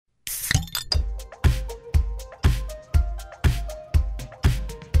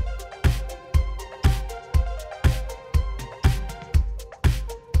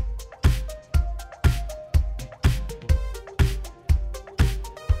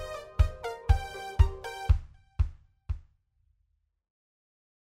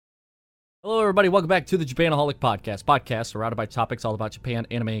Hello, everybody. Welcome back to the Japanaholic Podcast surrounded by topics all about Japan,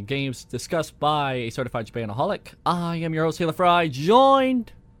 anime, and games, discussed by a certified Japanaholic. I am your host, Taylor Fry,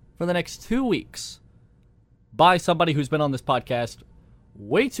 joined for the next 2 weeks by somebody who's been on this podcast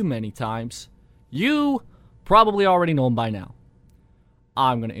way too many times. You probably already know him by now.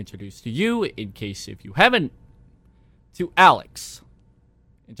 I'm going to introduce to you, in case if you haven't, to Alex.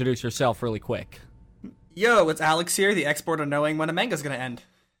 Introduce yourself really quick. Yo, it's Alex here, the expert of knowing when a manga's gonna end.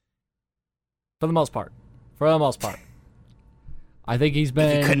 For the most part. I think he's been...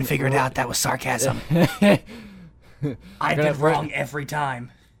 If you couldn't figure it out, that was sarcasm. I've been wrong every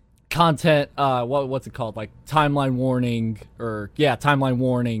time. Content, what's it called? Like, timeline warning, timeline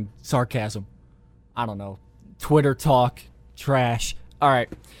warning, sarcasm. I don't know. Twitter talk, trash. Alright.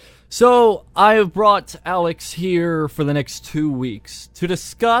 So, I have brought Alex here for the next 2 weeks to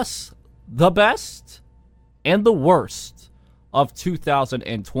discuss the best and the worst of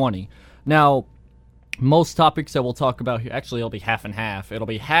 2020. Now, most topics that we'll talk about here, actually, it'll be half and half. It'll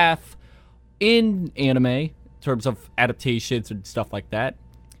be half in anime, in terms of adaptations and stuff like that,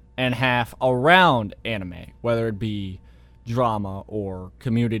 and half around anime, whether it be drama or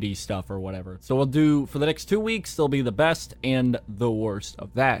community stuff or whatever. So we'll do, for the next 2 weeks, there'll be the best and the worst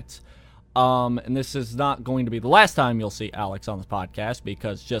of that. And this is not going to be the last time you'll see Alex on this podcast,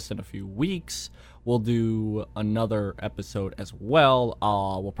 because just in a few weeks, we'll do another episode as well.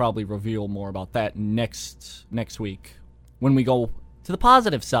 We'll probably reveal more about that next week when we go to the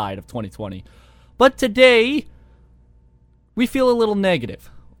positive side of 2020. But today, we feel a little negative.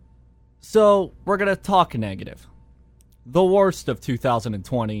 So, we're going to talk negative. The worst of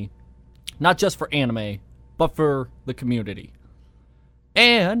 2020, not just for anime, but for the community.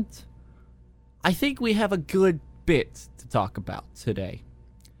 And I think we have a good bit to talk about today.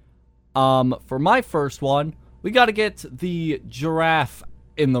 For my first one, we got to get the giraffe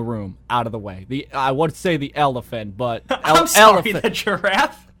in the room out of the way. I would say the elephant, but I'm sorry, the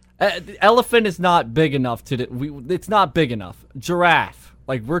giraffe. The elephant is not big enough it's not big enough. Giraffe,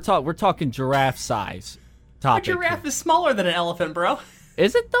 like we're talking giraffe size topic. A giraffe is smaller than an elephant, bro.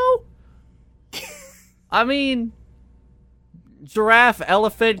 Is it though? I mean, giraffe,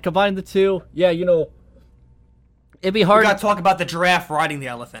 elephant, combine the two. Yeah, it'd be hard. We gotta talk about the giraffe riding the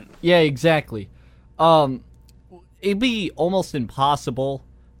elephant. Yeah, exactly. It'd be almost impossible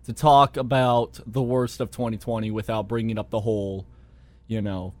to talk about the worst of 2020 without bringing up the whole,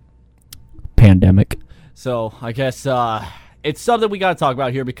 pandemic. So, I guess, it's something we gotta talk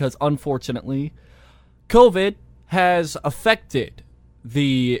about here because, unfortunately, COVID has affected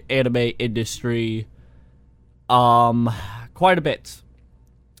the anime industry, quite a bit.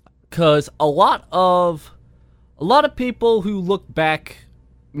 Because a lot of people who look back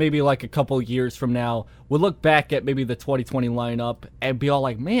maybe like a couple years from now would look back at maybe the 2020 lineup and be all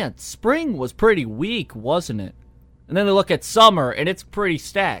like, man, spring was pretty weak, wasn't it? And then they look at summer and it's pretty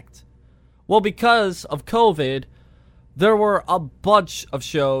stacked. Well, because of COVID, there were a bunch of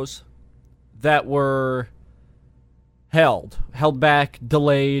shows that were held back,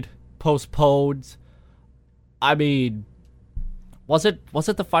 delayed, postponed. I mean, was it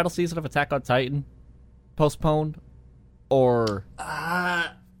the final season of Attack on Titan postponed? Or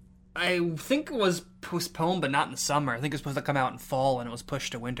I think it was postponed, but not in the summer. I think it was supposed to come out in fall, and it was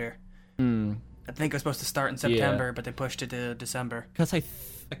pushed to winter. I think it was supposed to start in September, but they pushed it to December. Because I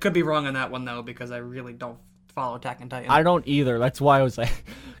could be wrong on that one, though, because I really don't follow Attack on Titan. I don't either. That's why I was like...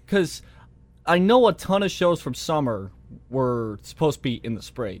 Because I know a ton of shows from summer were supposed to be in the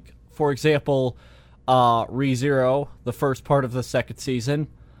spring. For example, ReZero, the first part of the second season.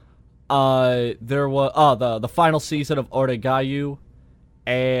 There was the final season of Oregayu,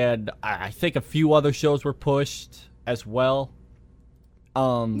 and I think a few other shows were pushed as well.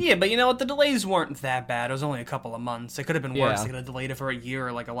 Yeah, but you know what? The delays weren't that bad. It was only a couple of months. It could have been worse. Yeah. They could have delayed it for a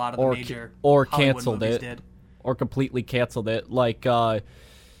year, like a lot of the major or Hollywood canceled movies it, did. or completely canceled it. Like, so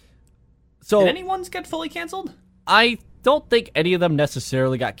did anyone's get fully canceled? I don't think any of them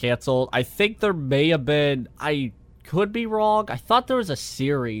necessarily got canceled. I think there may have been. I could be wrong. I thought there was a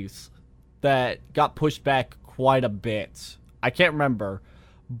series that got pushed back quite a bit. I can't remember,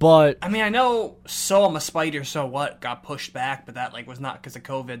 but I mean, I know So I'm a Spider, So What got pushed back, but that was not because of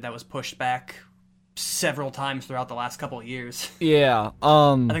COVID. That was pushed back several times throughout the last couple of years. Yeah.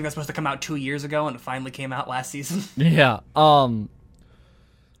 I think that's supposed to come out 2 years ago, and it finally came out last season. Yeah.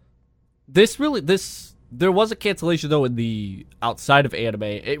 There was a cancellation though in the outside of anime.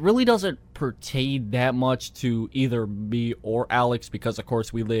 It really doesn't pertain that much to either me or Alex because of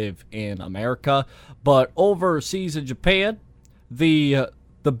course we live in America, but overseas in Japan, the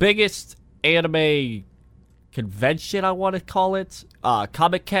biggest anime convention, I want to call it.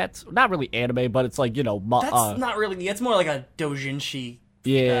 Comic Cat, not really anime, but it's like, That's not really. It's more like a doujinshi.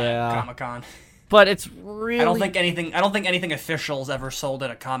 Comic-Con. But it's really. I don't think anything official's ever sold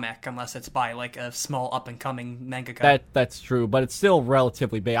at a comic unless it's by like a small up and coming mangaka. That's true, but it's still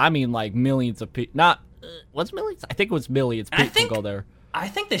relatively big. I mean, like millions of people. Not what's millions? I think it was millions. People go there. I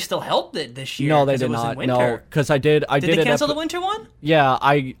think they still held it this year. No, they did not. No, because I did. Did they cancel the winter one? Yeah,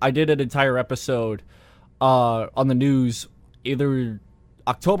 I did an entire episode on the news, either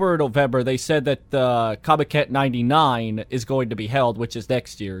October or November. They said that the Comic Cat 99 is going to be held, which is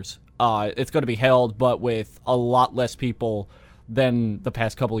next year's. It's going to be held, but with a lot less people than the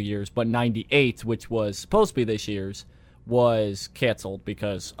past couple of years. But 98, which was supposed to be this year's, was canceled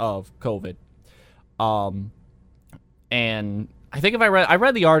because of COVID. And I think if I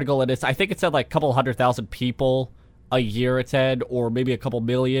read the article, and I think it said like a couple 100,000 people a year attend, or maybe a couple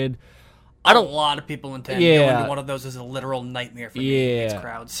million. A lot of people attend. Yeah. Going to one of those is a literal nightmare for me. It's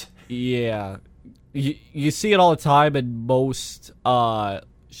crowds. Yeah. You see it all the time in most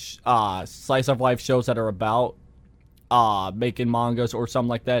slice of life shows that are about making mangas or something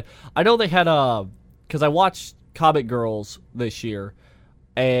like that. I know they had because I watched Comic Girls this year,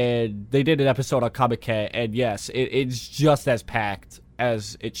 and they did an episode on Comic Cat, and yes, it's just as packed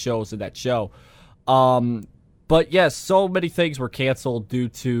as it shows in that show. But yes, so many things were canceled due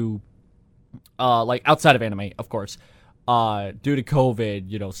to like outside of anime, of course. Due to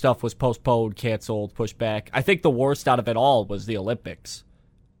COVID, stuff was postponed, canceled, pushed back. I think the worst out of it all was the Olympics.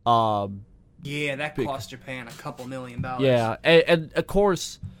 Yeah, that cost Japan a couple $1 million. Yeah, and of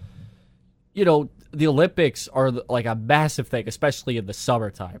course, the Olympics are like a massive thing, especially in the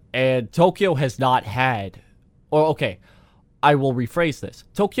summertime. And Tokyo has not had, I will rephrase this.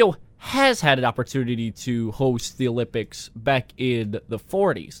 Tokyo has had an opportunity to host the Olympics back in the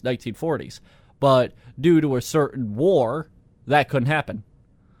 1940s. But due to a certain war, that couldn't happen.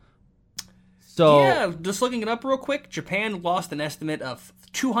 So yeah, just looking it up real quick, Japan lost an estimate of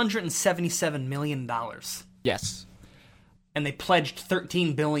 $277 million. Yes. And they pledged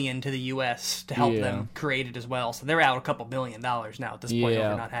 $13 billion to the U.S. to help them create it as well. So they're out a couple $1 billion now at this point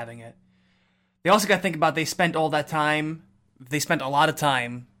over not having it. They also got to think about they spent a lot of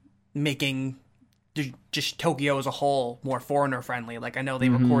time making just Tokyo as a whole more foreigner friendly. Like I know they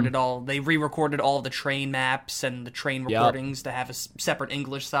re-recorded all the train maps and the train recordings to have a separate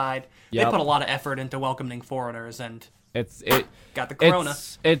English side. They put a lot of effort into welcoming foreigners, and it got the corona.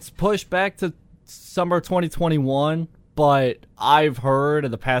 It's pushed back to summer 2021, but I've heard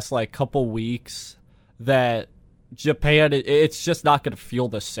in the past like couple weeks that Japan, it's just not going to feel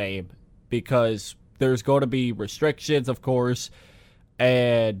the same because there's going to be restrictions, of course,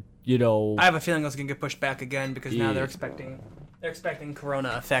 and I have a feeling it's going to get pushed back again because now they're expecting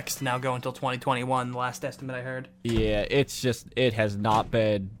corona effects to now go until 2021, the last estimate I heard. Yeah, it has not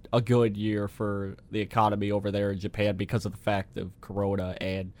been a good year for the economy over there in Japan because of the fact of corona,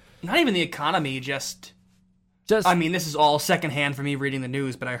 and not even the economy, just I mean, this is all secondhand for me reading the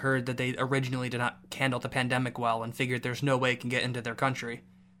news, but I heard that they originally did not handle the pandemic well and figured there's no way it can get into their country.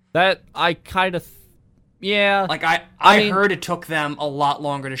 That I kind of like I mean, heard it took them a lot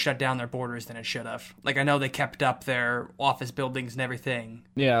longer to shut down their borders than it should have. Like I know they kept up their office buildings and everything.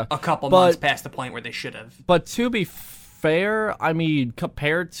 Yeah, a couple months past the point where they should have. But to be fair, I mean,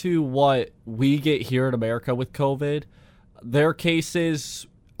 compared to what we get here in America with COVID, their cases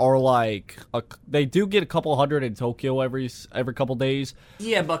are like they do get a couple hundred in Tokyo every couple days.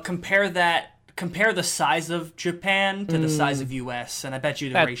 Yeah, but compare the size of Japan to the size of U.S. and I bet you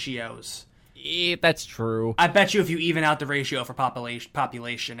the ratios. Yeah, that's true. I bet you if you even out the ratio for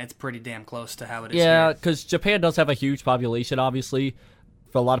population, it's pretty damn close to how it is here. Yeah, because Japan does have a huge population, obviously.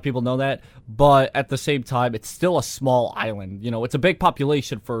 A lot of people know that. But at the same time, it's still a small island. It's a big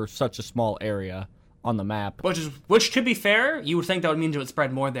population for such a small area on the map. Which to be fair, you would think that would mean it would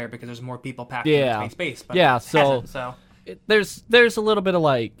spread more there because there's more people packed in space. But yeah, so there's a little bit of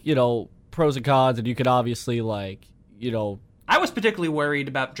like, pros and cons, and you could obviously like, I was particularly worried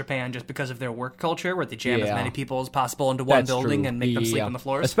about Japan just because of their work culture, where they jam as many people as possible into one building and make them sleep on the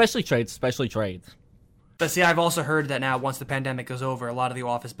floors. Especially trades. But see, I've also heard that now, once the pandemic is over, a lot of the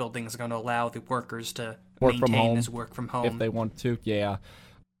office buildings are going to allow the workers to work from home. If they want to, yeah.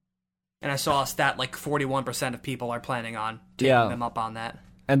 And I saw a stat like 41% of people are planning on taking them up on that.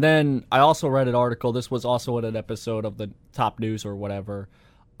 And then I also read an article, this was also in an episode of the Top News or whatever,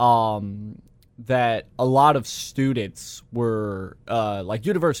 that a lot of students were, like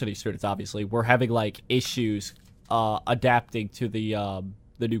university students, obviously, were having like issues adapting to the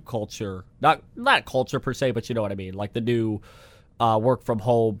new culture. Not culture per se, but you know what I mean. Like the new work from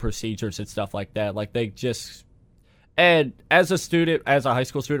home procedures and stuff like that. Like they just And as a student, as a high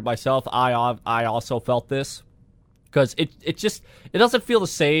school student myself, I also felt this. Because it doesn't feel the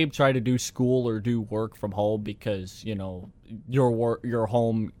same trying to do school or do work from home because, you know, your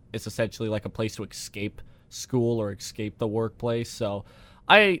home is essentially like a place to escape school or escape the workplace. So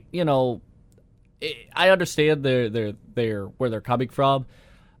I understand their where they're coming from.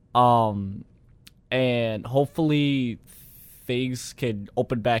 And hopefully things can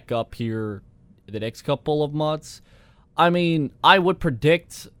open back up here in the next couple of months. I mean, I've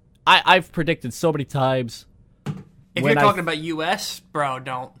predicted so many times. If you're talking about U.S., bro,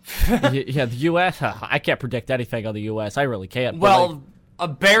 don't. Yeah, the U.S., I can't predict anything on the U.S. I really can't. Well, a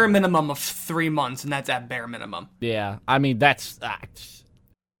bare minimum of 3 months, and that's at bare minimum. Yeah, I mean, that's...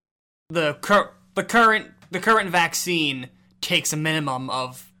 The current vaccine takes a minimum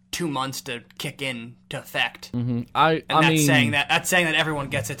of 2 months to kick in to effect. Mm-hmm. That's saying that everyone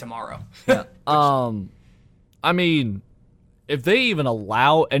gets it tomorrow. Yeah. I mean... If they even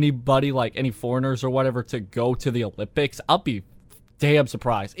allow anybody, like any foreigners or whatever, to go to the Olympics, I'll be damn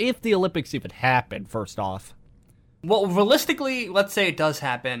surprised. If the Olympics even happen, first off. Well, realistically, let's say it does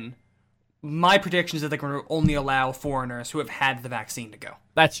happen. My prediction is that they're going to only allow foreigners who have had the vaccine to go.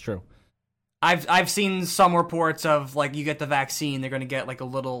 That's true. I've seen some reports of, like, you get the vaccine, they're going to get, like, a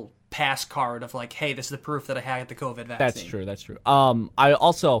little pass card of, like, hey, this is the proof that I had the COVID vaccine. That's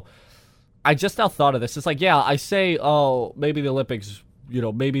true. I just now thought of this. It's like, yeah, I say, oh, maybe the Olympics,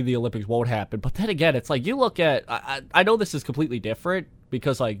 maybe the Olympics won't happen. But then again, it's like, you look at, I know this is completely different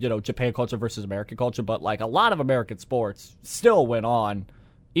because, like, Japan culture versus American culture, but, like, a lot of American sports still went on,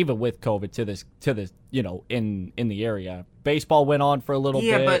 even with COVID, to this, in the area. Baseball went on for a little bit.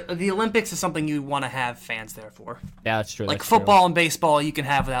 Yeah, but the Olympics is something you want to have fans there for. Yeah, that's true. Like football and baseball, you can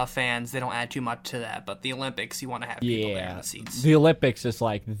have without fans. They don't add too much to that. But the Olympics, you want to have people there in the seats. The Olympics is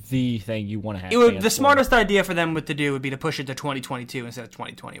like the thing you want to have. The smartest idea for them to do would be to push it to 2022 instead of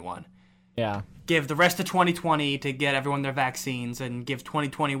 2021. Yeah. Give the rest of 2020 to get everyone their vaccines, and give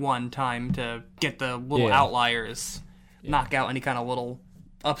 2021 time to get the little outliers, knock out any kind of little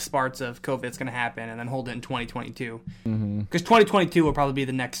upsparts of COVID that's going to happen, and then hold it in 2022. Because 2022 will probably be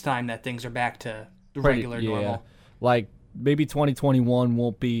the next time that things are back to the regular normal. Like, maybe 2021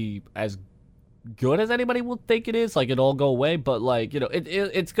 won't be as good as anybody will think it is. Like, it'll all go away, but, like,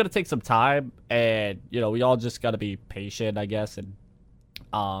 it's going to take some time, and, we all just got to be patient, I guess. And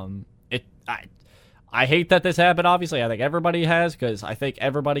I hate that this happened, obviously. I think everybody has, because I think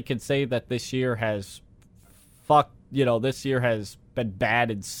everybody can say that this year has this year has been bad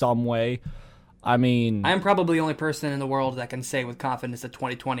in some way. I mean, I'm probably the only person in the world that can say with confidence that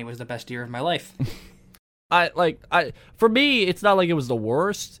 2020 was the best year of my life. For me, it's not like it was the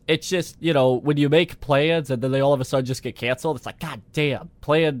worst. It's just, when you make plans and then they all of a sudden just get canceled, it's like, God damn,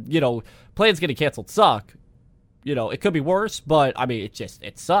 plans getting canceled suck. It could be worse, but I mean,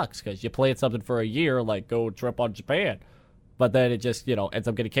 it sucks because you planned something for a year, like go trip on Japan. But then it just, ends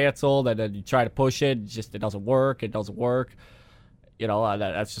up getting canceled, and then you try to push it, it doesn't work.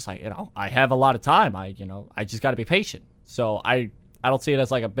 That's just like, I have a lot of time. I just got to be patient. So I don't see it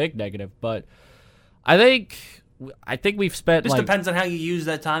as like a big negative, but I think we've spent just depends on how you use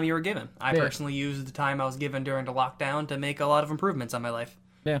that time you were given. I personally used the time I was given during the lockdown to make a lot of improvements on my life.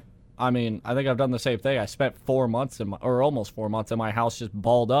 Yeah. I mean, I think I've done the same thing. I spent 4 months almost 4 months in my house just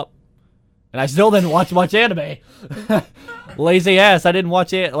balled up. And I still didn't watch much anime. Lazy ass. I didn't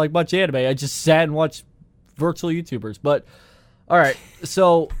watch much anime. I just sat and watched virtual YouTubers. But all right,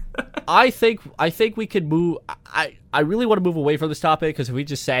 so I think we could move. I really want to move away from this topic because if we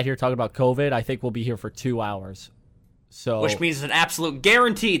just sat here talking about COVID, I think we'll be here for 2 hours. So, which means an absolute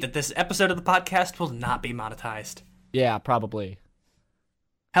guarantee that this episode of the podcast will not be monetized. Yeah, probably.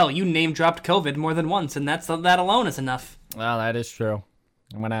 Hell, you name dropped COVID more than once, and that alone is enough. Well, that is true.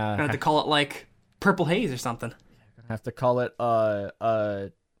 I'm gonna have to call it like Purple Haze or something. Gonna have to call it I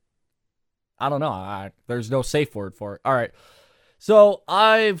don't know. There's no safe word for it. All right. So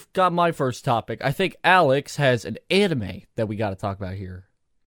I've got my first topic. I think Alex has an anime that we got to talk about here.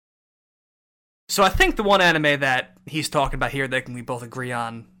 So I think the one anime that he's talking about here that we both agree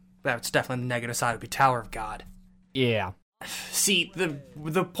on, that's definitely the negative side, would be Tower of God. Yeah. See,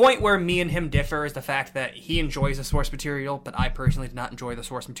 the point where me and him differ is the fact that he enjoys the source material, but I personally did not enjoy the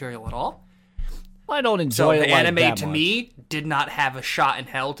source material at all. I don't enjoy it. So the anime, to me, did not have a shot in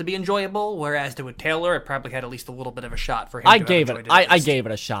hell to be enjoyable, whereas to Taylor, it probably had at least a little bit of a shot for him. I gave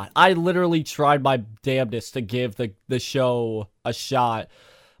it a shot. I literally tried my damnedest to give the show a shot.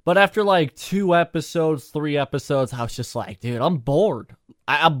 But after like 2 episodes, 3 episodes, I was just like, dude, I'm bored.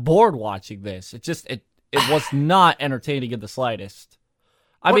 I'm bored watching this. It was not entertaining in the slightest.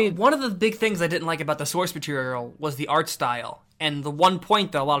 I mean, one of the big things I didn't like about the source material was the art style. And the one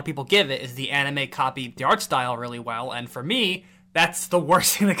point that a lot of people give it is the anime copied the art style really well. And for me, that's the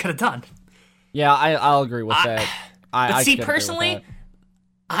worst thing they could have done. Yeah, I'll agree with that. But see, personally,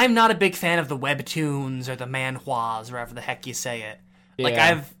 I'm not a big fan of the webtoons or the manhwas, or however the heck you say it. Like,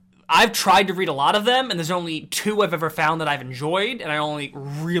 I've tried to read a lot of them, and there's only 2 I've ever found that I've enjoyed, and I only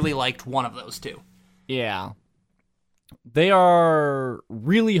really liked one of those 2. Yeah. They are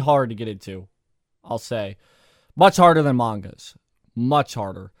really hard to get into, I'll say. Much harder than mangas. Much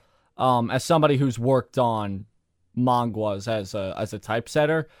harder. As somebody who's worked on mangas as a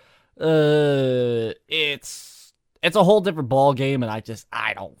typesetter, it's a whole different ball game, and I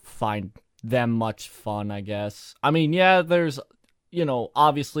don't find them much fun, I guess. I mean, yeah, there's,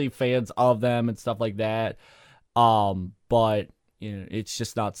 obviously fans of them and stuff like that. But it's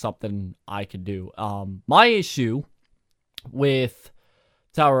just not something I can do. My issue with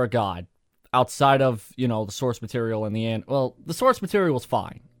Tower of God, outside of, the source material in the end, well, the source material was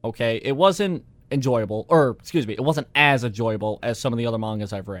fine, okay? It wasn't enjoyable, it wasn't as enjoyable as some of the other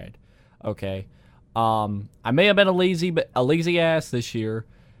mangas I've read, okay? I may have been a lazy ass this year,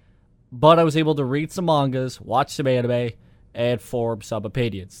 but I was able to read some mangas, watch some anime, and form some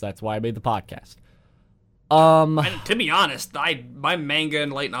opinions. That's why I made the podcast. And to be honest, my manga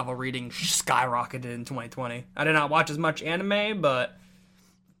and light novel reading skyrocketed in 2020. I did not watch as much anime, but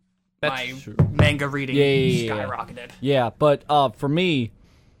my manga reading skyrocketed. Yeah, but for me,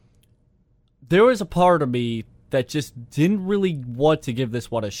 there was a part of me that just didn't really want to give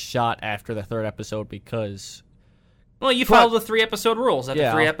this one a shot after the 3rd episode because... Well, you followed the 3-episode rules.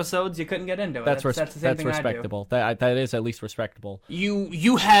 After 3 episodes, you couldn't get into it. That's respectable. That is at least respectable.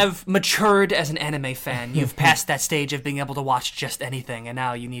 You have matured as an anime fan. You've passed that stage of being able to watch just anything, and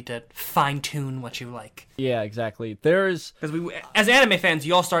now you need to fine-tune what you like. Yeah, exactly. Because as anime fans,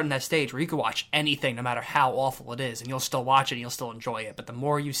 you all start in that stage where you can watch anything, no matter how awful it is, and you'll still watch it and you'll still enjoy it. But the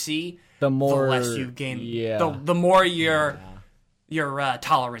more you see, the less you gain. Yeah. The more your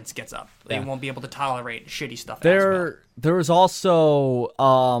tolerance gets up. They won't be able to tolerate shitty stuff. There is also,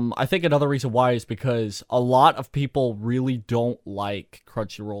 I think another reason why is because a lot of people really don't like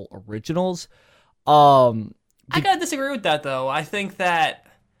Crunchyroll originals. I gotta disagree with that, though. I think that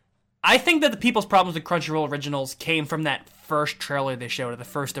the people's problems with Crunchyroll originals came from that first trailer they showed, or the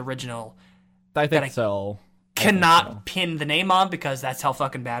first original. I think so. Cannot pin the name on because that's how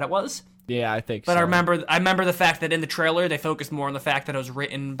fucking bad it was. Yeah, I think so. But I remember the fact that in the trailer they focused more on the fact that it was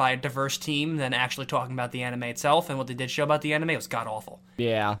written by a diverse team than actually talking about the anime itself, and what they did show about the anime was god-awful.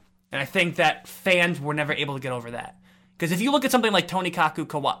 Yeah. And I think that fans were never able to get over that. Because if you look at something like Tonikaku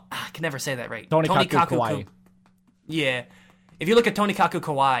Kawaii... I can never say that right. Tonikaku Kawaii. Yeah. If you look at Tonikaku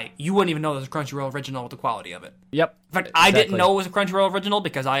Kawaii, you wouldn't even know there's a Crunchyroll original with the quality of it. Yep. In fact, I didn't know it was a Crunchyroll original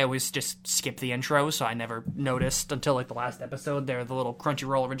because I always just skip the intro, so I never noticed until the last episode there, the little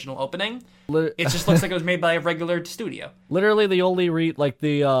Crunchyroll original opening. It just looks like it was made by a regular studio. Literally the only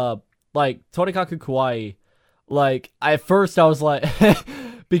Tonikaku Kawaii, at first I was like,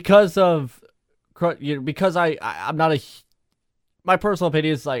 because I'm not my personal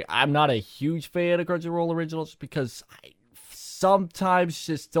opinion is I'm not a huge fan of Crunchyroll originals because I sometimes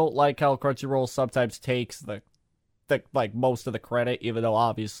just don't like how Crunchyroll sometimes takes the most of the credit, even though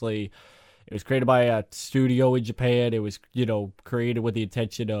obviously it was created by a studio in Japan. It was, created with the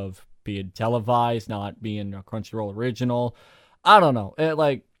intention of being televised, not being a Crunchyroll original. I don't know.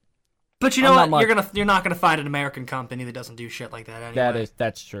 But you know what? You're not gonna find an American company that doesn't do shit like that anyway.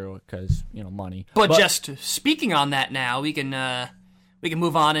 That's true because money. But just speaking on that now, we can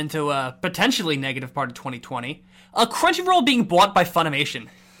move on into a potentially negative part of 2020. Crunchyroll being bought by Funimation.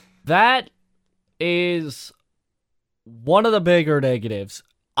 That is one of the bigger negatives.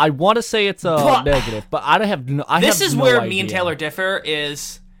 I want to say it's a negative, but This is where me and Taylor differ.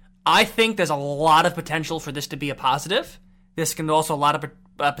 Is I think there's a lot of potential for this to be a positive. This can also a lot of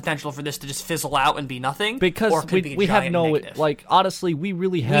potential for this to just fizzle out and be nothing. Because we have no negative. Honestly,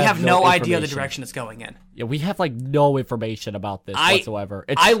 we have no idea the direction it's going in. Yeah, we have no information about this whatsoever.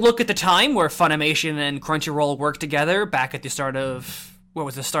 I look at the time where Funimation and Crunchyroll worked together back at the start of when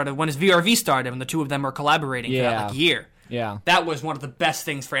is VRV started, when the two of them were collaborating for that a year. Yeah. That was one of the best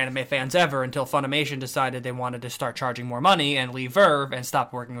things for anime fans ever until Funimation decided they wanted to start charging more money and leave Verve and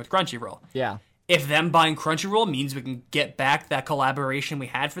stop working with Crunchyroll. Yeah. If them buying Crunchyroll means we can get back that collaboration we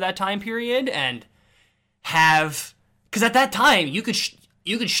had for that time period and have... Because at that time, you could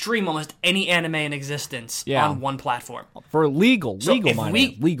stream almost any anime in existence on one platform. For legal.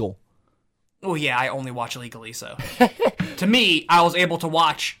 Oh yeah, I only watch legally, so... To me, I was able to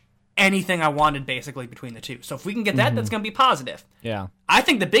watch anything I wanted basically between the two. So if we can get that, that's going to be positive. Yeah. I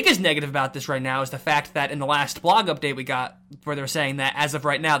think the biggest negative about this right now is the fact that in the last blog update we got, where they're saying that as of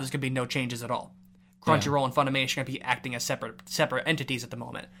right now, there's going to be no changes at all. Crunchyroll and Funimation are going to be acting as separate entities at the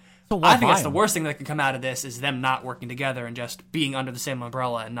moment. So I think that's the worst thing that can come out of this is them not working together and just being under the same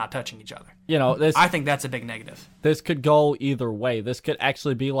umbrella and not touching each other. You know, I think that's a big negative. This could go either way. This could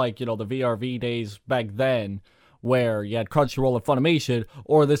actually be like, you know, the VRV days back then where you had Crunchyroll and Funimation,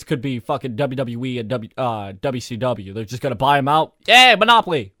 or this could be fucking WWE and WCW. They're just going to buy them out. Yeah,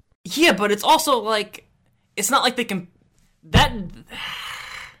 monopoly. Yeah, but it's also like, it's not like they can... That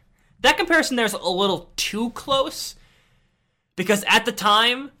comparison there's a little too close, because at the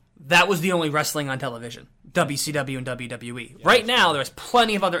time, that was the only wrestling on television. WCW and WWE. Yeah, right now, there's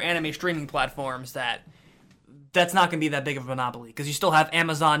plenty of other anime streaming platforms that's not going to be that big of a monopoly, because you still have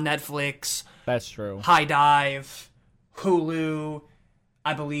Amazon, Netflix... That's true. High Dive, Hulu,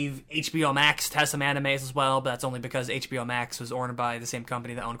 I believe HBO Max has some animes as well, but that's only because HBO Max was owned by the same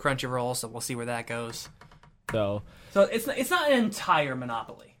company that owned Crunchyroll, so we'll see where that goes. So it's not an entire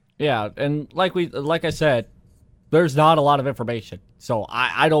monopoly. Yeah, and like I said, there's not a lot of information. So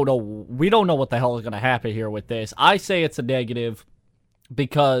I don't know. We don't know what the hell is going to happen here with this. I say it's a negative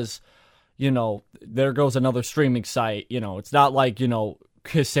because, you know, there goes another streaming site. You know, it's not like, you know,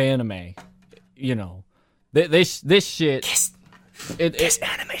 Kiss Anime. You know, this shit. Kiss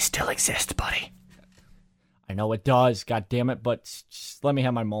Anime still exists, buddy. I know it does. God damn it! But just let me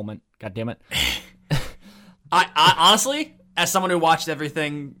have my moment. God damn it. I honestly, as someone who watched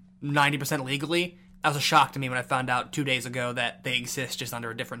everything 90% legally, that was a shock to me when I found out 2 days ago that they exist just under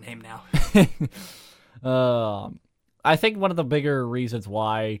a different name now. I think one of the bigger reasons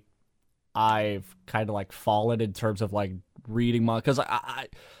why I've kind of like fallen in terms of like reading manga, because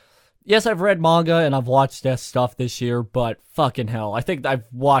yes, I've read manga and I've watched that stuff this year, but fucking hell, I think I've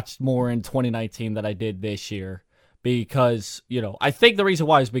watched more in 2019 than I did this year, because, you know, I think the reason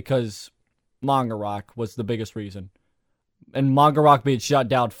why is because Manga Rock was the biggest reason, and Manga Rock being shut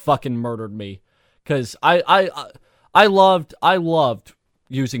down fucking murdered me, because I loved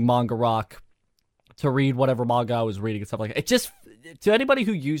using Manga Rock to read whatever manga I was reading and stuff like that. It just, to anybody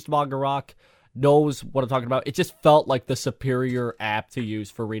who used Manga Rock knows what I'm talking about. It just felt like the superior app to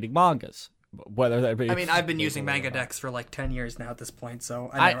use for reading mangas. Whether that be, I mean, I've been using MangaDex for like 10 years now at this point, so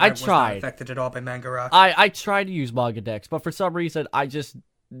I was tried. not affected at all by Manga Rock. I tried to use MangaDex, but for some reason, I just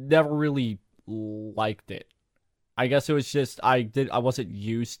never really liked it. I guess it was just I wasn't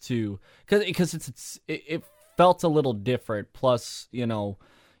used to, because it felt a little different. Plus, you know,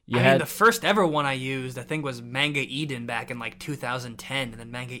 I mean, the first ever one I used, I think, was Manga Eden back in like 2010, and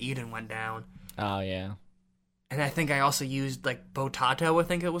then Manga Eden went down. Oh, yeah. And I think I also used, like, Botato, I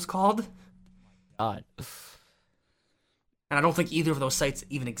think it was called. God. And I don't think either of those sites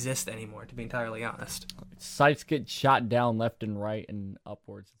even exist anymore, to be entirely honest. Sites get shot down left and right and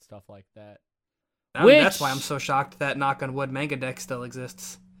upwards and stuff like that. That's why I'm so shocked that, knock on wood, MangaDex still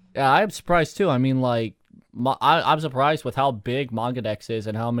exists. Yeah, I'm surprised, too. I mean, like, I'm surprised with how big MangaDex is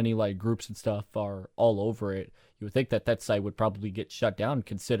and how many, like, groups and stuff are all over it. You would think that site would probably get shut down,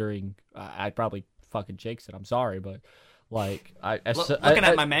 considering I'd probably fucking jinx it. I'm sorry, but like, looking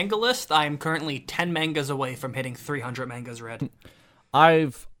at my manga list, I am currently 10 mangas away from hitting 300 mangas read.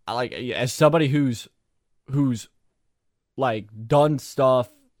 As somebody who's like done stuff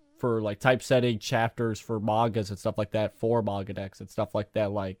for like typesetting chapters for mangas and stuff like that for MangaDex and stuff like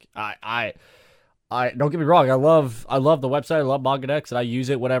that. Like, I don't get me wrong. I love the website. I love MangaDex, and I use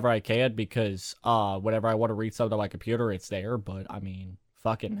it whenever I can, because whenever I want to read something on my computer, it's there. But I mean,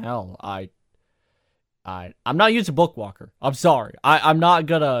 fucking hell, I'm not using Bookwalker. I'm sorry. I'm not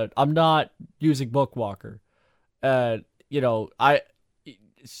using Bookwalker. You know, I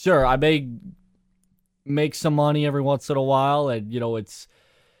may make some money every once in a while, and you know, it's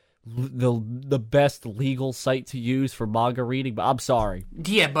the best legal site to use for manga reading. But I'm sorry.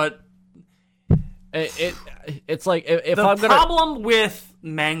 Yeah, but. It's like if the I'm gonna... problem with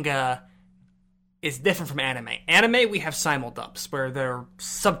manga is different from anime. Anime, we have simuldubs where they're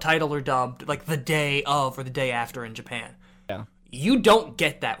subtitled or dubbed like the day of or the day after in Japan. Yeah, you don't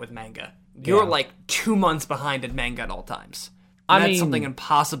get that with manga. You're like 2 months behind in manga at all times. And that's something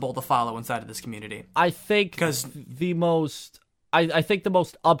impossible to follow inside of this community. I think I think the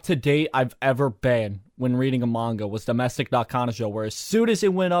most up-to-date I've ever been when reading a manga was Domestic Nakanajo, where as soon as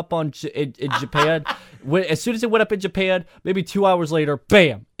it went up in Japan, maybe 2 hours later,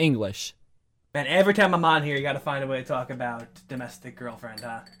 bam, English. Man, every time I'm on here, you got to find a way to talk about Domestic Girlfriend,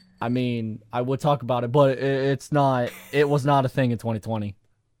 huh? I mean, I would talk about it, but it was not a thing in 2020.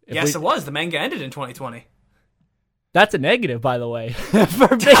 It was. The manga ended in 2020. That's a negative, by the way,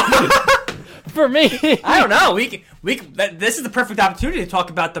 for me. For me, I don't know. This is the perfect opportunity to talk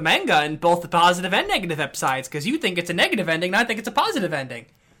about the manga in both the positive and negative sides, because you think it's a negative ending, and I think it's a positive ending.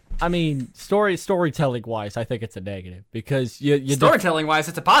 I mean, storytelling wise, I think it's a negative because storytelling wise,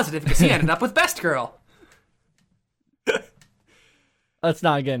 it's a positive because he ended up with Best Girl. Let's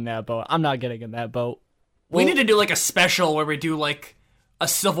not get in that boat. I'm not getting in that boat. We need to do like a special where we do like a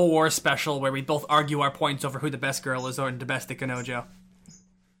Civil War special where we both argue our points over who the best girl is or Domestic Kanojo.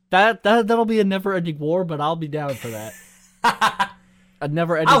 That'll be a never-ending war, but I'll be down for that. A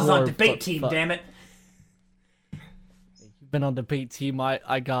never-ending war. I was on debate team, damn it. You've been on debate team.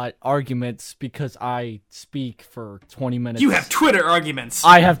 I got arguments because I speak for 20 minutes. You have Twitter arguments.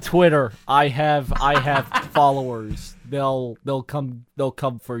 I have Twitter. I have followers. They'll come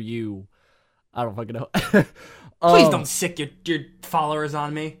for you. I don't fucking know. Please don't sick your followers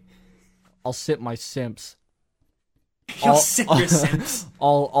on me. I'll sit my simps. You'll sick your simps.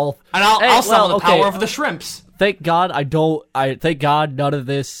 I'll sell the power of the shrimps. Thank God thank God none of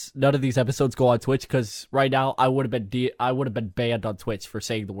these episodes go on Twitch, because right now I would have been banned on Twitch for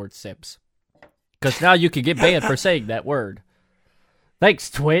saying the word simps. Because now you can get banned for saying that word. Thanks,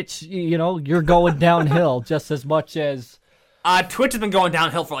 Twitch. You know, you're going downhill just as much as Twitch has been going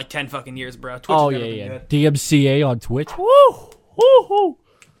downhill for like 10 fucking years, bro. Twitch has never been good. DMCA on Twitch. Woo! Woo-hoo!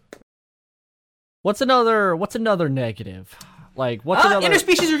 What's another negative? Like, what's another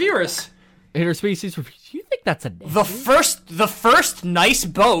interspecies reviewers? Interspecies reviewers. You think that's a negative? The first nice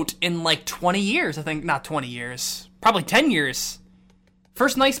boat in like 20 years, I think. Not 20 years. Probably 10 years.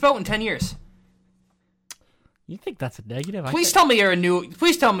 First nice boat in 10 years. You think that's a negative? Please tell me you're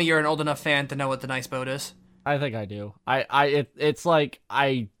an old enough fan to know what the nice boat is. I think I do. It's like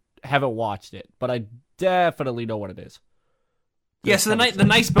I haven't watched it, but I definitely know what it is. Yeah, so the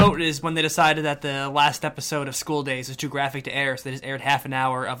nice boat is when they decided that the last episode of School Days was too graphic to air, so they just aired half an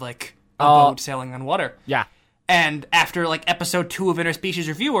hour of like a boat sailing on water. Yeah. And after like episode 2 of Interspecies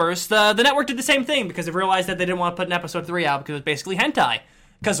Reviewers, the network did the same thing because they realized that they didn't want to put an episode 3 out because it was basically hentai.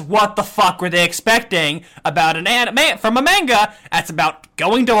 Because what the fuck were they expecting about an anime from a manga that's about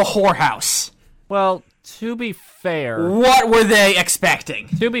going to a whorehouse? Well, to be fair, what were they expecting?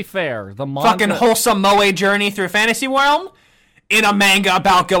 To be fair, the manga fucking wholesome moe journey through fantasy realm in a manga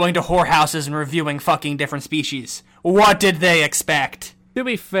about going to whorehouses and reviewing fucking different species. What did they expect? To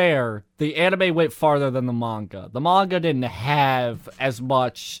be fair, the anime went farther than the manga. The manga didn't have as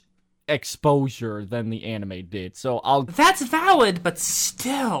much exposure than the anime did. So That's valid, but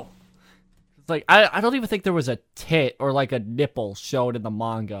still. It's like I don't even think there was a tit or like a nipple showed in the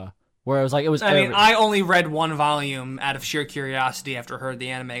manga. Where it was I mean, I only read one volume out of sheer curiosity after I heard the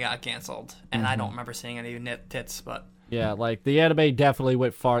anime got canceled, and I don't remember seeing any tits, but yeah, like the anime definitely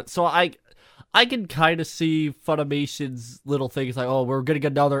went far. So I can kind of see Funimation's little things like, oh, we're gonna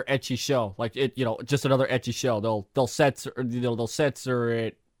get another ecchi show, like it, just another ecchi show. They'll censor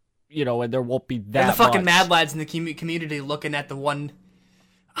it, and there won't be that. And the fucking much. mad lads in the community looking at the one.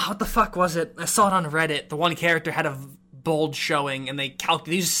 Oh, what the fuck was it? I saw it on Reddit. The one character had a bulge showing, and they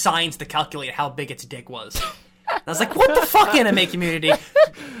used signs to calculate how big its dick was. I was like, what the fuck, anime community?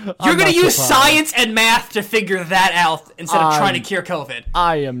 You're going to use science and math to figure that out instead of trying to cure COVID.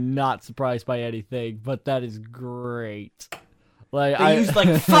 I am not surprised by anything, but that is great. Like they used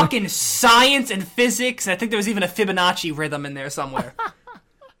like fucking science and physics, and I think there was even a Fibonacci rhythm in there somewhere.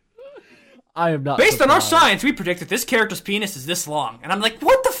 I am not Based surprised. on our science, we predict that this character's penis is this long. And I'm like,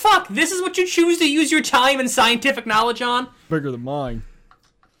 what the fuck? This is what you choose to use your time and scientific knowledge on? Bigger than mine.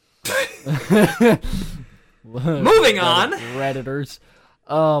 Moving on. Redditors.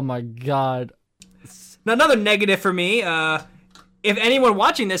 Oh my god. Now, another negative for me, if anyone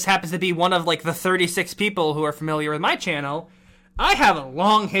watching this happens to be one of like the 36 people who are familiar with my channel, I have a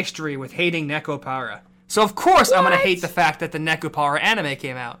long history with hating Nekopara. So of course I'm going to hate the fact that the Nekopara anime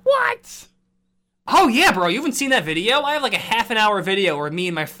came out. What? Oh yeah, bro, you haven't seen that video? I have like a half an hour video where me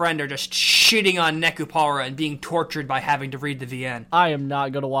and my friend are just shitting on Nekopara and being tortured by having to read the VN. I am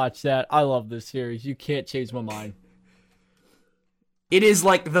not going to watch that. I love this series. You can't change my mind. It is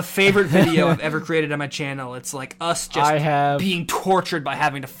like the favorite video I've ever created on my channel. It's like us just being tortured by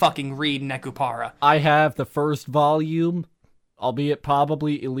having to fucking read Nekopara. I have the first volume, albeit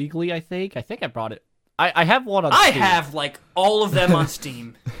probably illegally, I think. I think I brought it. I have one on Steam. I have like all of them on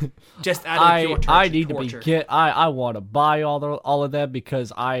Steam. Just out of pure torture. I need to be I want to buy all of them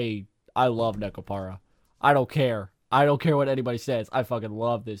because I love Nekopara. I don't care. I don't care what anybody says. I fucking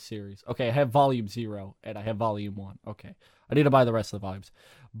love this series. Okay, I have volume 0 and I have volume 1. Okay. I need to buy the rest of the volumes.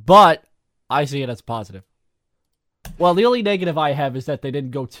 But I see it as positive. Well, the only negative I have is that they didn't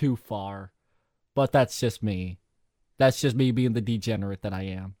go too far. But that's just me. That's just me being the degenerate that I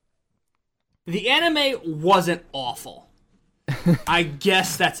am. The anime wasn't awful. I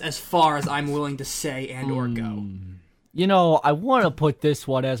guess that's as far as I'm willing to say and or go. You know, I want to put this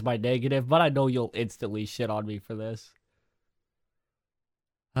one as my negative, but I know you'll instantly shit on me for this.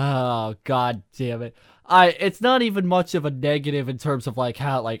 Oh, god damn it. It's not even much of a negative in terms of like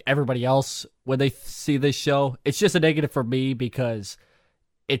how like everybody else when they see this show. It's just a negative for me because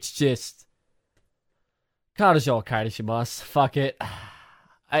it's just Kanajou Kaidashimasu. Fuck it.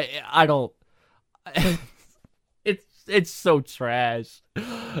 I don't it's so trash.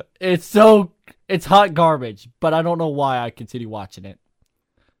 It's hot garbage, but I don't know why I continue watching it.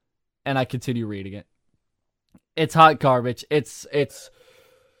 And I continue reading it. It's hot garbage. I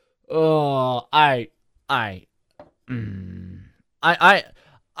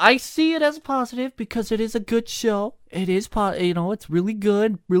see it as a positive because it is a good show. It is, it's really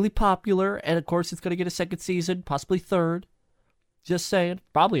good, really popular, and of course it's going to get a second season, possibly third. Just saying,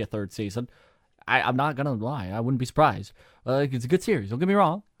 probably a third season. I'm not going to lie, I wouldn't be surprised. It's a good series, don't get me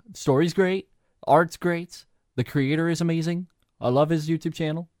wrong. The story's great, art's great, the creator is amazing. I love his YouTube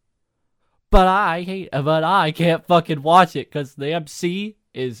channel. But I can't fucking watch it because the MC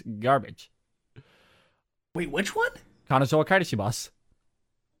is garbage. Wait, which one? Kanajou Kaidashimasu.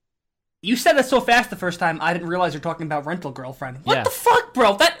 You said that so fast the first time, I didn't realize you're talking about Rental Girlfriend. What the fuck,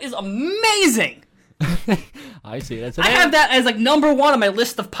 bro? That is amazing! I see. I have that as like number one on my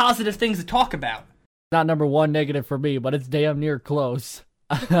list of positive things to talk about. Not number one negative for me, but it's damn near close.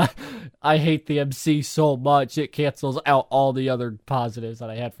 I hate the MC so much, it cancels out all the other positives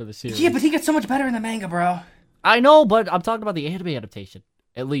that I had for the series. Yeah, but he gets so much better in the manga, bro. I know, but I'm talking about the anime adaptation,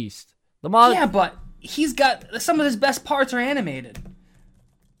 at least. Yeah, but he's got some of his best parts are animated.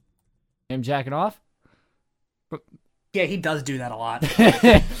 Him jacking off? Yeah, he does do that a lot.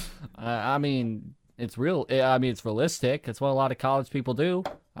 I mean, it's real. I mean, it's realistic. It's what a lot of college people do.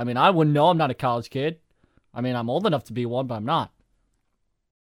 I mean, I wouldn't know. I'm not a college kid. I mean, I'm old enough to be one, but I'm not.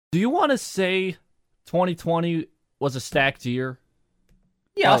 Do you want to say 2020 was a stacked year?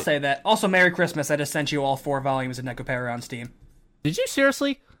 Yeah, I'll say that. Also, Merry Christmas. I just sent you all 4 volumes of Nekopara on Steam. Did you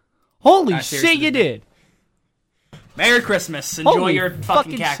seriously? Holy shit, you did. Merry Christmas. Enjoy your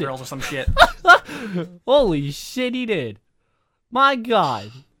fucking cat girls or some shit. Holy shit, he did. My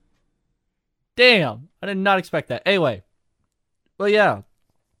god. Damn. I did not expect that. Anyway. Well, yeah.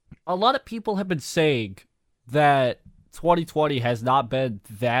 A lot of people have been saying that 2020 has not been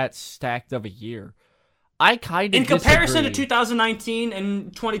that stacked of a year. I kind of In comparison to 2019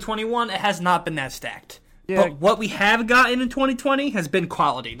 and 2021, it has not been that stacked. Yeah. But what we have gotten in 2020 has been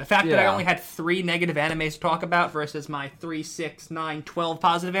quality. The fact that I only had 3 negative animes to talk about versus my 3, 6, 9, 12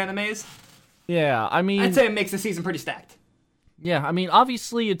 positive animes. Yeah, I mean, I'd say it makes the season pretty stacked. Yeah, I mean,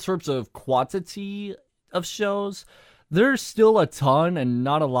 obviously in terms of quantity of shows, there's still a ton, and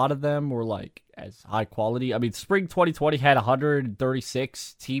not a lot of them were like as high quality. I mean, Spring 2020 had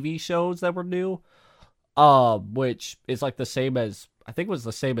 136 TV shows that were new, which is like the same as, I think it was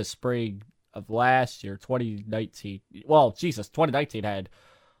the same as Spring of last year, 2019. Well, Jesus, 2019 had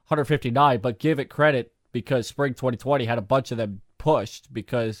 159, but give it credit because Spring 2020 had a bunch of them pushed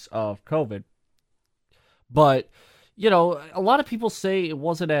because of COVID. But, you know, a lot of people say it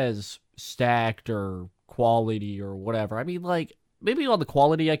wasn't as stacked or quality or whatever. I mean, like, maybe on the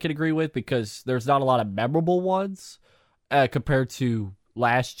quality I can agree with because there's not a lot of memorable ones compared to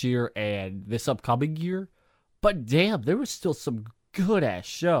last year and this upcoming year. But damn, there was still some good-ass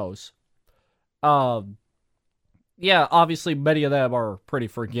shows. Yeah, obviously many of them are pretty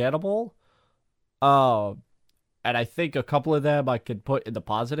forgettable. And I think a couple of them I could put in the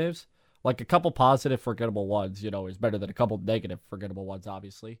positives. Like, a couple positive, forgettable ones, you know, is better than a couple negative, forgettable ones,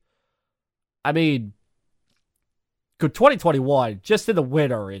 obviously. I mean, 2021, just in the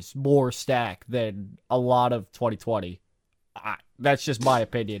winter, is more stacked than a lot of 2020. That's just my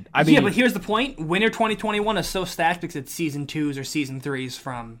opinion. I mean, yeah, but here's the point. Winter 2021 is so stacked because it's Season 2s or Season 3s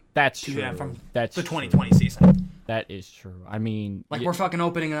from... That's true. From that's the 2020 season. That is true. I mean... Like, we're fucking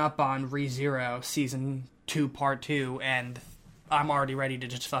opening up on ReZero Season 2, Part 2, and... I'm already ready to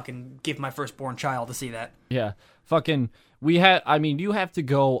just fucking give my firstborn child to see that. Yeah. Fucking, you have to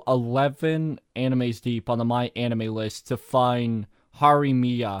go 11 animes deep on the My Anime list to find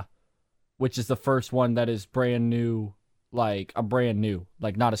Harimiya, which is the first one that is brand new, like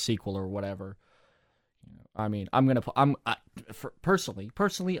not a sequel or whatever. I mean,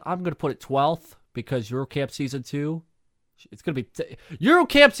 personally, I'm gonna put it 12th because Eurocamp Season 2, it's gonna be,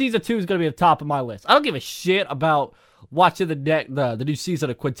 Eurocamp Season 2 is gonna be at the top of my list. I don't give a shit about watching the new season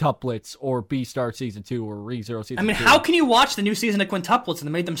of Quintuplets or Beastar Season 2 or ReZero Season 2. I mean, how can you watch the new season of Quintuplets and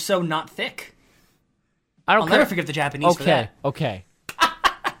they made them so not thick? I'll never forgive the Japanese for that. Okay.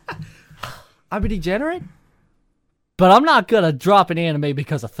 I'm a degenerate, but I'm not gonna drop an anime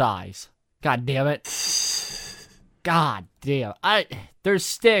because of thighs. God damn it. God damn. There's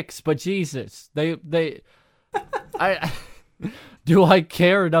sticks, but Jesus, do I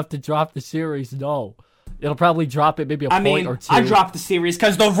care enough to drop the series? No. It'll probably drop it maybe a point or two. I dropped the series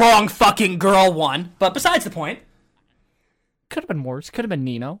because the wrong fucking girl won. But besides the point. Could have been worse. Could have been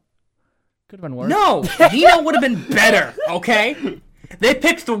Nino. Could have been worse. No, Nino would have been better, okay? They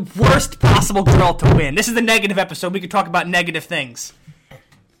picked the worst possible girl to win. This is the negative episode. We could talk about negative things.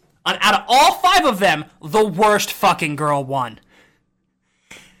 Out of all 5 of them, the worst fucking girl won.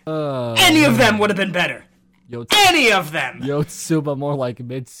 Any of them would have been better. Any of them. Yotsuba, more like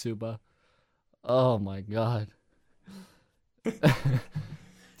Mitsuba. Oh my god.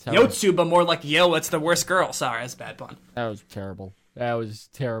 Yotsuba, more like Yo, it's the worst girl. Sorry, that's a bad pun. That was terrible. That was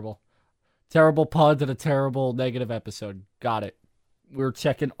terrible. Terrible pun to a terrible negative episode. Got it. We're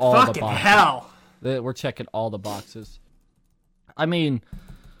checking all the boxes. Fucking hell. We're checking all the boxes. I mean,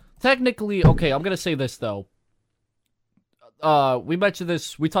 technically, okay, I'm going to say this, though. We mentioned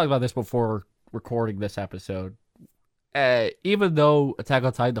this, we talked about this before recording this episode. Even though Attack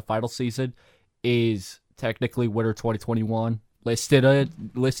on Titan, the final season, is technically winter 2021 listed,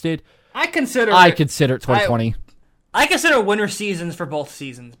 I consider it 2020. I consider winter seasons for both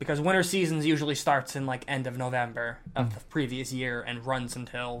seasons, because winter seasons usually starts in like end of November of the previous year and runs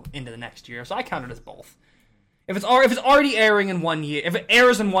until into the next year. So I count it as both. If it's already airing in 1 year, if it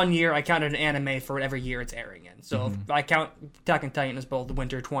airs in 1 year, I count it an anime for whatever year it's airing in. So if I count Attack on Titan as both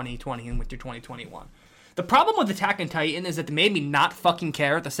winter 2020 and winter 2021. The problem with Attack on Titan is that they made me not fucking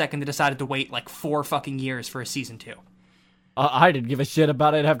care the second they decided to wait like 4 fucking years for a season 2. I didn't give a shit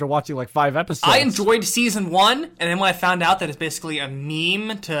about it after watching like 5 episodes. I enjoyed season 1, and then when I found out that it's basically a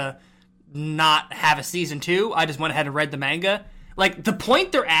meme to not have a season 2, I just went ahead and read the manga. Like, the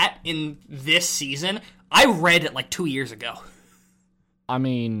point they're at in this season, I read it like 2 years ago. I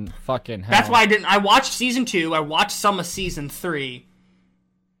mean, fucking hell. That's why I watched season 2, I watched some of season 3,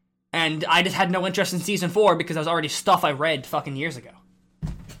 and I just had no interest in season 4 because I was already stuff I read fucking years ago.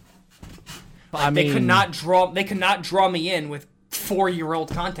 Like, they could not draw me in with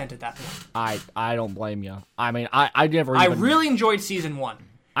 4-year-old content at that point. I don't blame you. I mean, I really enjoyed season 1.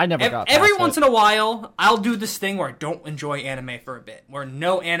 I never got every once in a while, I'll do this thing where I don't enjoy anime for a bit, where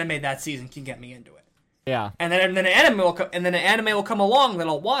no anime that season can get me into it. Yeah. And then an anime will come along that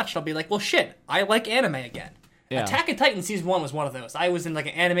I'll watch. And I'll be like, well, shit, I like anime again. Yeah. Attack on Titan season 1 was one of those. I was in like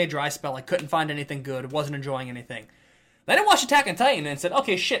an anime dry spell. I couldn't find anything good. Wasn't enjoying anything. Then I watched Attack on Titan and said,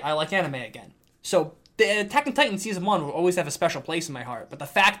 okay, shit, I like anime again. So the Attack on Titan season 1 will always have a special place in my heart. But the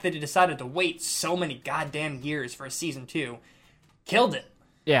fact that it decided to wait so many goddamn years for a season 2 killed it.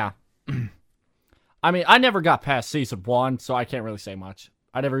 Yeah. I mean, I never got past season 1, so I can't really say much.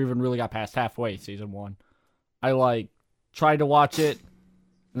 I never even really got past halfway season 1. I tried to watch it,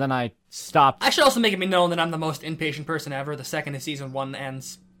 and then I stopped. I should also make it be known that I'm the most impatient person ever. The second season 1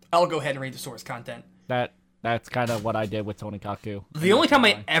 ends, I'll go ahead and read the source content. That's kind of what I did with Tonikaku. The only time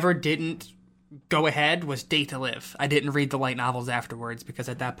I ever didn't go ahead was Day to Live. I didn't read the light novels afterwards because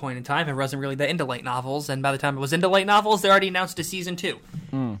at that point in time I wasn't really that into light novels, and by the time I was into light novels, they already announced a season 2.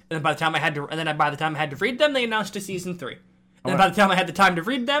 And then by the time I had to read them, they announced a season 3. And then by the time I had the time to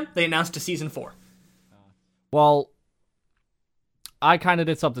read them, they announced a season 4. Well, I kind of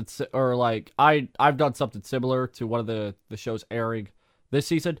did something, I've done something similar to one of the shows airing this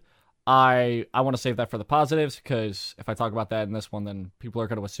season. I want to save that for the positives, because if I talk about that in this one, then people are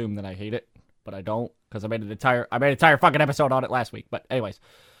going to assume that I hate it, but I don't, because I made an entire fucking episode on it last week. But anyways,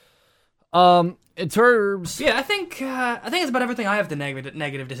 in terms, yeah, I think it's about everything I have to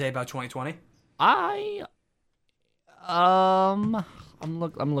negative to say about 2020. I'm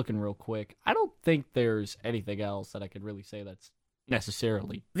looking real quick. I don't think there's anything else that I could really say that's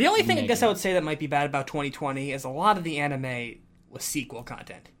necessarily the only thing negative. I guess I would say that might be bad about 2020 is a lot of the anime was sequel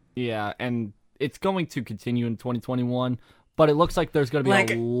content. Yeah, and it's going to continue in 2021, but it looks like there's going to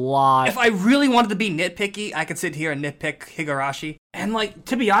be a lot. If I really wanted to be nitpicky, I could sit here and nitpick Higurashi. And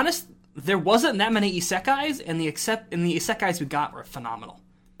to be honest, there wasn't that many isekais, and the isekais we got were phenomenal.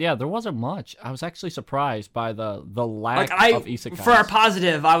 Yeah, there wasn't much. I was actually surprised by the lack of isekais. For our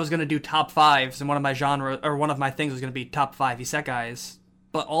positive, I was going to do top 5s, and one of my things was going to be top 5 isekais.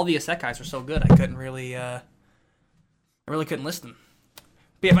 But all the isekais were so good, I really couldn't list them.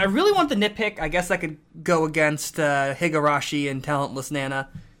 But if I really want to nitpick, I guess I could go against Higurashi and Talentless Nana.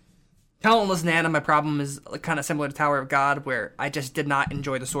 Talentless Nana, my problem is kind of similar to Tower of God, where I just did not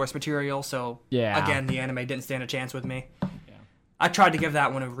enjoy the source material, so again, the anime didn't stand a chance with me. Yeah. I tried to give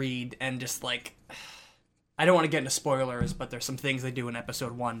that one a read, and just I don't want to get into spoilers, but there's some things they do in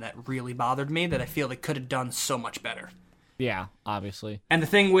episode 1 that really bothered me that I feel they could have done so much better. Yeah, obviously. And the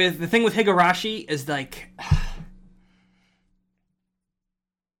thing with Higurashi is like,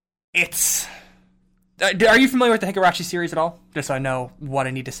 it's. Are you familiar with the Higurashi series at all? Just so I know what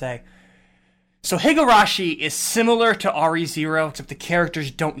I need to say. So Higurashi is similar to Re:Zero, except the characters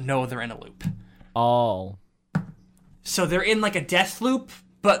don't know they're in a loop. Oh. So they're in like a death loop,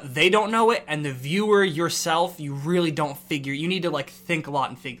 but they don't know it, and the viewer yourself, you really don't figure. You need to like think a lot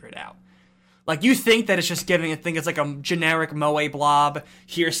and figure it out. Like you think that it's just giving a thing. It's like a generic Moe blob.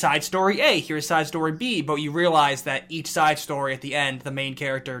 Here's side story A, here's side story B, but you realize that each side story at the end, the main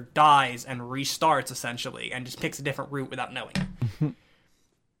character dies and restarts essentially, and just picks a different route without knowing.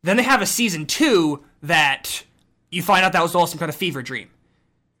 Then they have a season 2 that you find out that was all some kind of fever dream.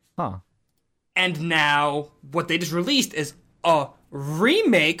 Huh. And now, what they just released is a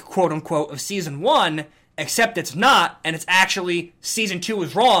remake, quote-unquote, of Season 1, except it's not, and it's actually Season 2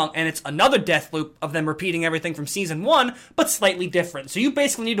 was wrong, and it's another death loop of them repeating everything from Season 1, but slightly different. So you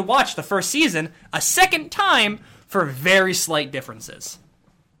basically need to watch the first season a second time for very slight differences.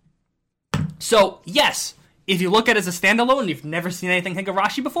 So, yes, if you look at it as a standalone and you've never seen anything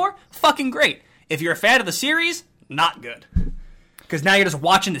Higurashi before, fucking great. If you're a fan of the series, not good. Because now you're just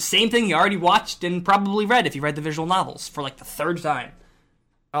watching the same thing you already watched and probably read if you read the visual novels for like the third time.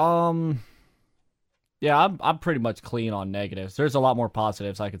 Yeah, I'm pretty much clean on negatives. There's a lot more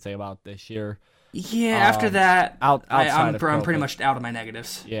positives I could say about this year. Yeah, after that, I'm COVID. pretty much out of my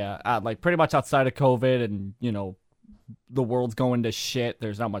negatives. Yeah, like pretty much outside of COVID and, you know, the world's going to shit,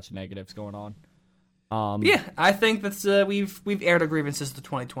 there's not much negatives going on. Yeah, I think that's we've aired our grievances to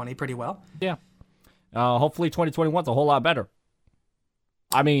 2020 pretty well. Yeah. Hopefully 2021's a whole lot better.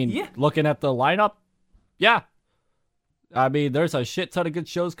 I mean, looking at the lineup, yeah. I mean, there's a shit ton of good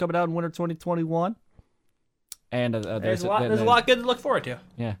shows coming out in winter 2021. And there's a lot good to look forward to.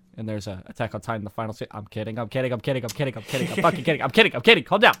 Yeah, and there's Attack on Titan, the final season. I'm kidding. I'm fucking kidding. I'm kidding.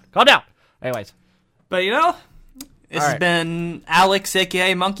 Calm down. Anyways. But, you know, this has been Alex,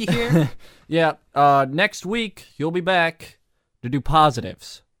 a.k.a. Monkey here. Yeah, next week, you'll be back to do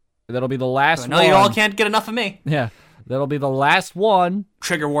positives. That'll be the last one. No, you all can't get enough of me. Yeah. That'll be the last one.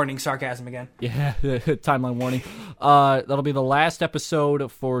 Trigger warning, sarcasm again. Yeah, timeline warning. That'll be the last episode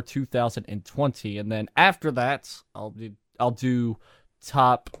for 2020, and then after that, I'll do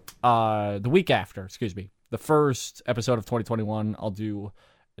top the week after. Excuse me, the first episode of 2021. I'll do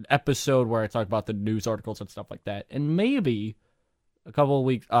an episode where I talk about the news articles and stuff like that, and maybe a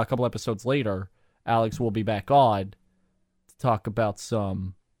couple episodes later, Alex will be back on to talk about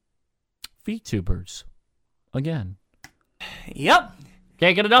some VTubers again. Yep.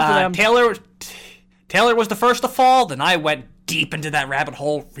 Can't get enough of them. Taylor was the first to fall, then I went deep into that rabbit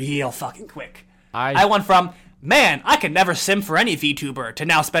hole real fucking quick. I went from, man, I could never sim for any VTuber, to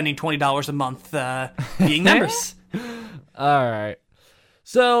now spending $20 a month being members. All right.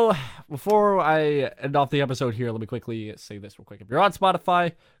 So, before I end off the episode here, let me quickly say this real quick. If you're on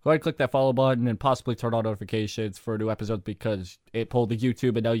Spotify, go ahead and click that follow button and possibly turn on notifications for new episodes because it pulled the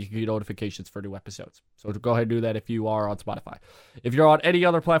YouTube and now you can get notifications for new episodes. So go ahead and do that if you are on Spotify. If you're on any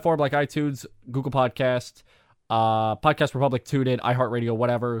other platform like iTunes, Google Podcast, Podcast Republic, TuneIn, iHeartRadio,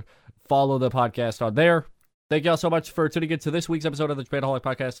 whatever, follow the podcast on there. Thank you all so much for tuning in to this week's episode of the Japanaholic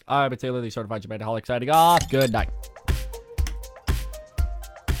Podcast. I'm Taylor, the certified Japanaholic, signing off. Good night.